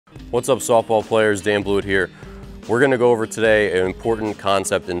What's up, softball players? Dan Blewett here. We're going to go over today an important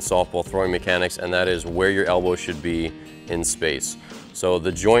concept in softball throwing mechanics, and that is where your elbow should be in space. So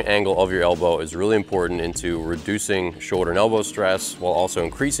the joint angle of your elbow is really important into reducing shoulder and elbow stress while also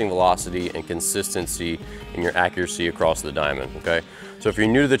increasing velocity and consistency in your accuracy across the diamond, okay? So if you're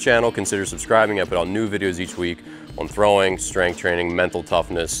new to the channel, consider subscribing. I put out new videos each week on throwing, strength training, mental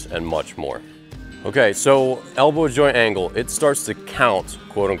toughness, and much more. Okay, so elbow joint angle, it starts to count,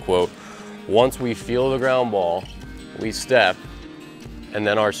 quote unquote, once we feel the ground ball, we step, and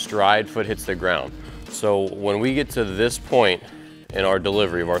then our stride foot hits the ground. So when we get to this point in our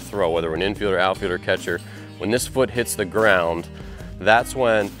delivery of our throw, whether we're an infielder, outfielder, catcher, when this foot hits the ground, that's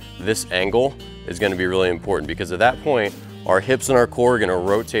when this angle is going to be really important, because at that point, our hips and our core are going to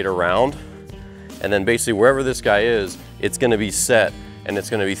rotate around, and then basically wherever this guy is, it's going to be set and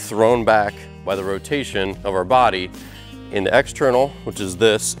it's going to be thrown back by the rotation of our body into external, which is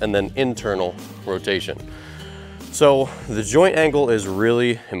this, and then internal rotation. So the joint angle is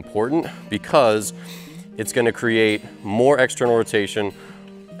really important because it's going to create more external rotation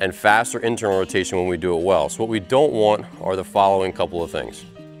and faster internal rotation when we do it well. So what we don't want are the following couple of things.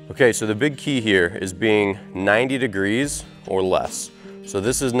 Okay, so the big key here is being 90 degrees or less. So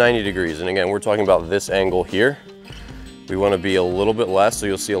this is 90 degrees, and again, we're talking about this angle here. We want to be a little bit less, so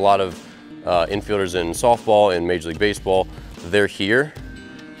you'll see a lot of infielders in softball, in Major League Baseball, they're here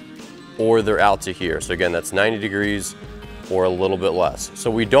or they're out to here. So again, that's 90 degrees or a little bit less. So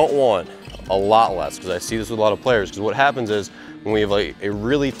we don't want a lot less, because I see this with a lot of players, because what happens is when we have like a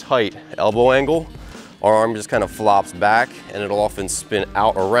really tight elbow angle, our arm just kind of flops back and it'll often spin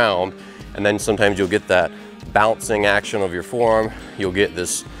out around, and then sometimes you'll get that bouncing action of your forearm, you'll get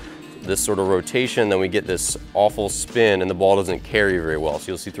this sort of rotation, then we get this awful spin and the ball doesn't carry very well.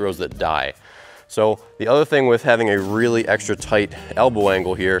 So you'll see throws that die. So the other thing with having a really extra tight elbow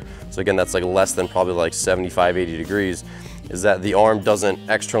angle here, so again, that's like less than probably like 75, 80 degrees, is that the arm doesn't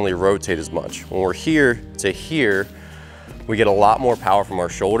externally rotate as much. When we're here to here, we get a lot more power from our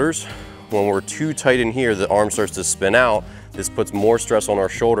shoulders. When we're too tight in here, the arm starts to spin out. This puts more stress on our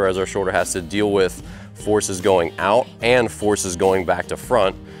shoulder, as our shoulder has to deal with forces going out and forces going back to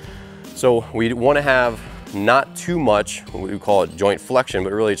front. So we want to have not too much, we call it joint flexion,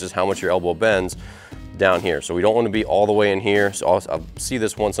 but really it's just how much your elbow bends down here. So we don't want to be all the way in here. So I'll see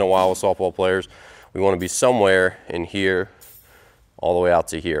this once in a while with softball players. We want to be somewhere in here, all the way out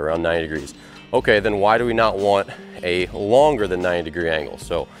to here, around 90 degrees. Okay, then why do we not want a longer than 90 degree angle?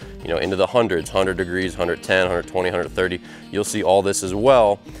 So, you know, into the hundreds, 100 degrees, 110, 120, 130, you'll see all this as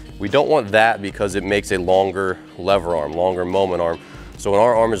well. We don't want that because it makes a longer lever arm, longer moment arm. So when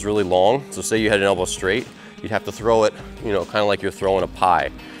our arm is really long, so say you had an elbow straight, you'd have to throw it, you know, kind of like you're throwing a pie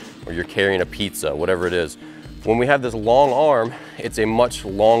or you're carrying a pizza, whatever it is. When we have this long arm, it's a much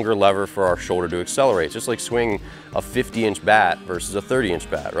longer lever for our shoulder to accelerate. It's just like swinging a 50-inch bat versus a 30-inch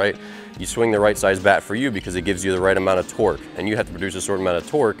bat, right? You swing the right size bat for you because it gives you the right amount of torque, and you have to produce a certain amount of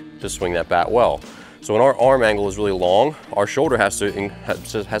torque to swing that bat well. So when our arm angle is really long, our shoulder has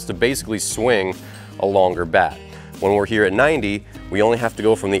to basically swing a longer bat. When we're here at 90, we only have to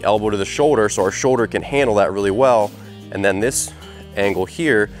go from the elbow to the shoulder, so our shoulder can handle that really well. And then this angle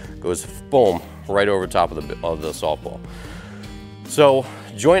here goes boom, right over top of the softball. So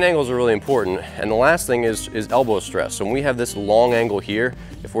joint angles are really important. And the last thing is elbow stress. So when we have this long angle here,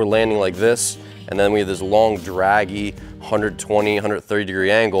 if we're landing like this, and then we have this long draggy 120, 130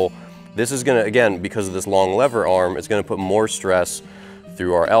 degree angle, this is gonna, again, because of this long lever arm, it's gonna put more stress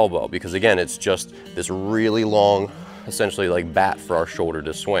through our elbow, because again, it's just this really long, essentially like bat for our shoulder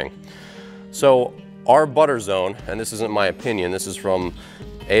to swing. So our butter zone, and this isn't my opinion, this is from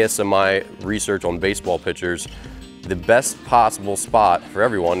ASMI research on baseball pitchers, the best possible spot for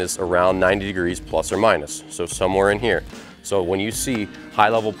everyone is around 90 degrees plus or minus, so somewhere in here. So when you see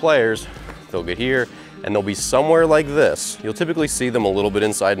high-level players, they'll get here and they'll be somewhere like this. You'll typically see them a little bit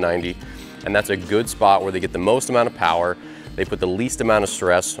inside 90, and that's a good spot where they get the most amount of power, they put the least amount of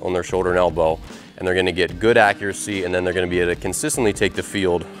stress on their shoulder and elbow, and they're gonna get good accuracy, and then they're gonna be able to consistently take the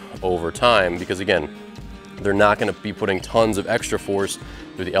field over time, because again, they're not gonna be putting tons of extra force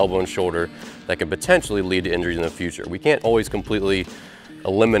through the elbow and shoulder that could potentially lead to injuries in the future. We can't always completely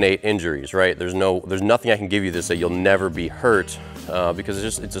eliminate injuries, right? There's nothing I can give you that say you'll never be hurt, because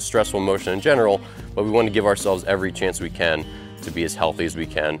it's a stressful motion in general, but we want to give ourselves every chance we can to be as healthy as we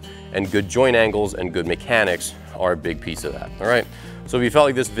can. And good joint angles and good mechanics are a big piece of that, all right? So if you felt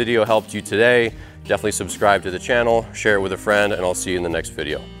like this video helped you today, definitely subscribe to the channel, share it with a friend, and I'll see you in the next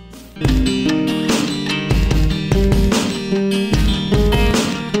video.